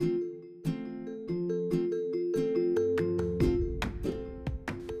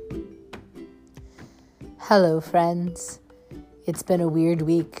Hello, friends. It's been a weird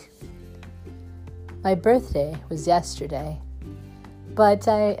week. My birthday was yesterday, but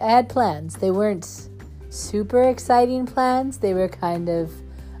I had plans. They weren't super exciting plans. They were kind of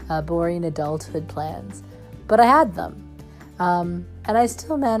boring adulthood plans, but I had them. And I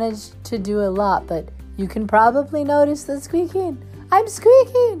still managed to do a lot, but you can probably notice the squeaking. I'm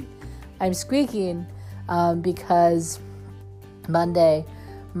squeaking because Monday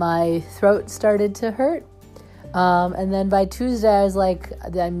my throat started to hurt. And then by Tuesday, I was like,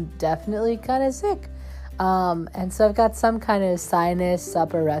 I'm definitely kind of sick. And so I've got some kind of sinus,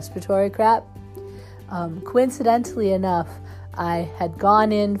 upper respiratory crap. Coincidentally enough, I had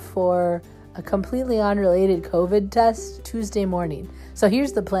gone in for a completely unrelated COVID test Tuesday morning. So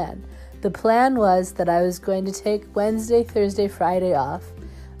here's the plan. The plan was that I was going to take Wednesday, Thursday, Friday off,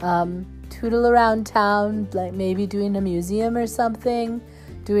 tootle around town, like maybe doing a museum or something,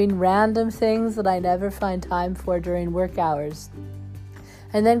 doing random things that I never find time for during work hours,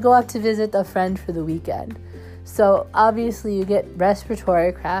 and then go up to visit a friend for the weekend. So obviously you get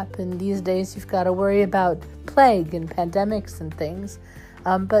respiratory crap, and these days you've got to worry about plague and pandemics and things.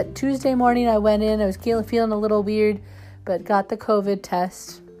 But Tuesday morning I went in, I was feeling a little weird, but got the COVID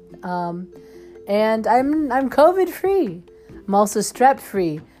test. And I'm COVID free. I'm also strep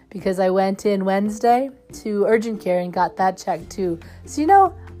free, because I went in Wednesday to urgent care and got that checked too.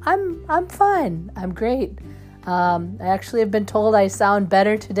 So, I'm fine. I'm great. I actually have been told I sound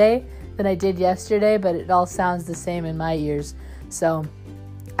better today than I did yesterday, but it all sounds the same in my ears. So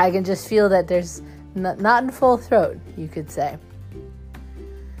I can just feel that there's not in full throat, you could say.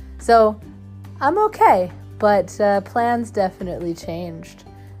 So I'm okay, but plans definitely changed.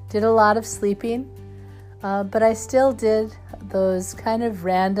 Did a lot of sleeping, but I still did those kind of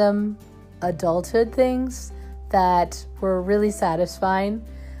random adulthood things that were really satisfying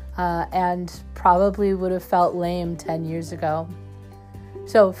and probably would have felt lame 10 years ago.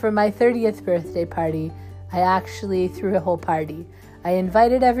 So for my 30th birthday party, I actually threw a whole party. I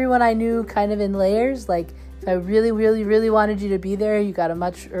invited everyone I knew kind of in layers. Like if I really, really, really wanted you to be there, you got a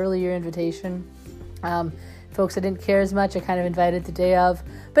much earlier invitation. Folks I didn't care as much, I kind of invited the day of.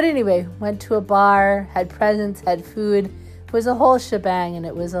 But anyway, went to a bar, had presents, had food. It was a whole shebang, and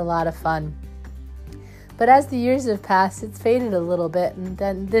it was a lot of fun. But as the years have passed, it's faded a little bit. And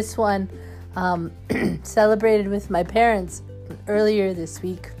then this one, celebrated with my parents earlier this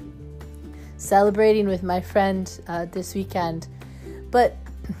week. Celebrating with my friend this weekend. But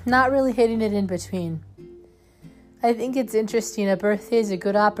not really hitting it in between. I think it's interesting. A birthday is a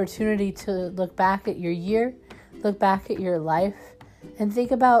good opportunity to look back at your year, look back at your life, and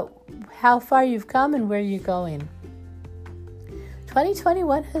think about how far you've come and where you're going.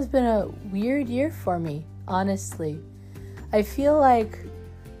 2021 has been a weird year for me, honestly. I feel like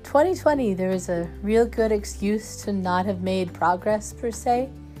 2020, there was a real good excuse to not have made progress per se.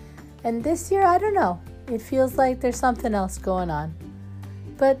 And this year, I don't know. It feels like there's something else going on.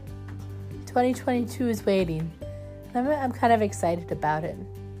 But 2022 is waiting. I'm kind of excited about it.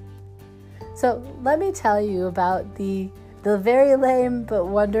 So let me tell you about the very lame but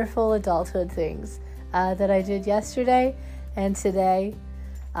wonderful adulthood things that I did yesterday and today.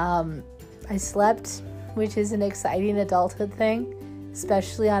 I slept, which is an exciting adulthood thing,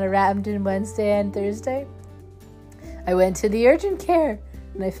 especially on a random Wednesday and Thursday. I went to the urgent care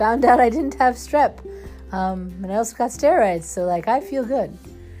and I found out I didn't have strep. And I also got steroids, so I feel good.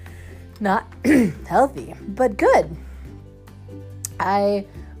 Not healthy, but good. I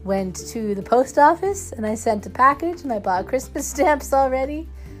went to the post office and I sent a package and I bought Christmas stamps already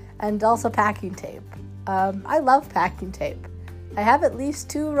and also packing tape. I love packing tape. I have at least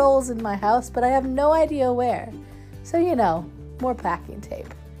 2 rolls in my house, but I have no idea where. So, more packing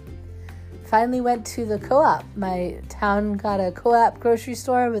tape. Finally went to the co-op. My town got a co-op grocery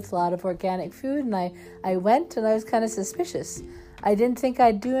store with a lot of organic food, and I went and I was kind of suspicious. I didn't think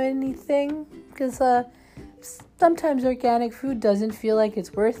I'd do anything because sometimes organic food doesn't feel like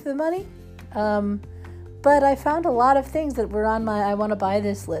it's worth the money. But I found a lot of things that were on my I want to buy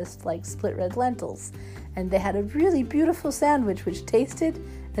this list, like split red lentils. And they had a really beautiful sandwich which tasted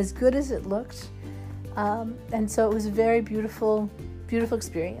as good as it looked. And so it was a very beautiful, beautiful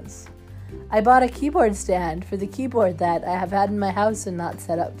experience. I bought a keyboard stand for the keyboard that I have had in my house and not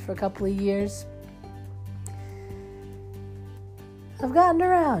set up for a couple of years. I've gotten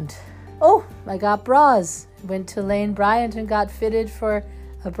around. Oh, I got bras. Went to Lane Bryant and got fitted for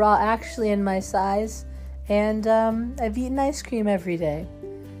a bra actually in my size. And I've eaten ice cream every day,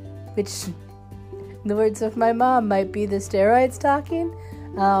 which, in the words of my mom, might be the steroids talking.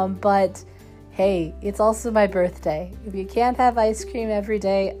 But hey, it's also my birthday. If you can't have ice cream every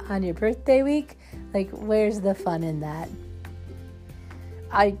day on your birthday week, Like, where's the fun in that?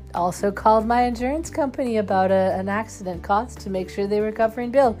 I also called my insurance company about an accident cost to make sure they were covering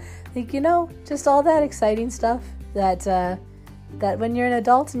bill. Like, just all that exciting stuff that when you're an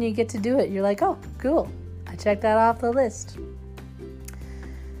adult and you get to do it, you're like, oh, cool. I checked that off the list.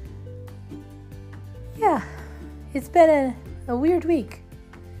 Yeah, it's been a weird week.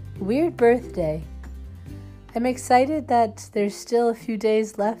 Weird birthday. I'm excited that there's still a few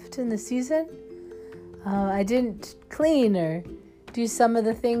days left in the season. I didn't clean or do some of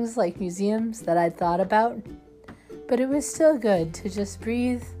the things like museums that I'd thought about, but it was still good to just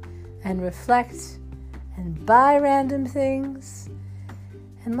breathe and reflect and buy random things,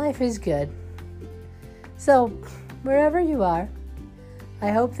 and life is good. So, wherever you are, I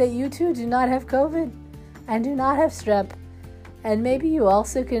hope that you too do not have COVID and do not have strep, and maybe you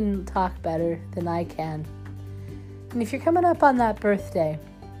also can talk better than I can. And if you're coming up on that birthday,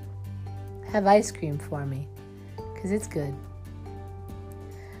 have ice cream for me, because it's good.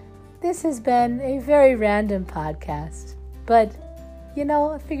 This has been a very random podcast, but,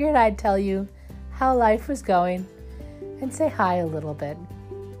 I figured I'd tell you how life was going and say hi a little bit.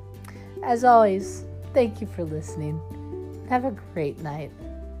 As always, thank you for listening. Have a great night.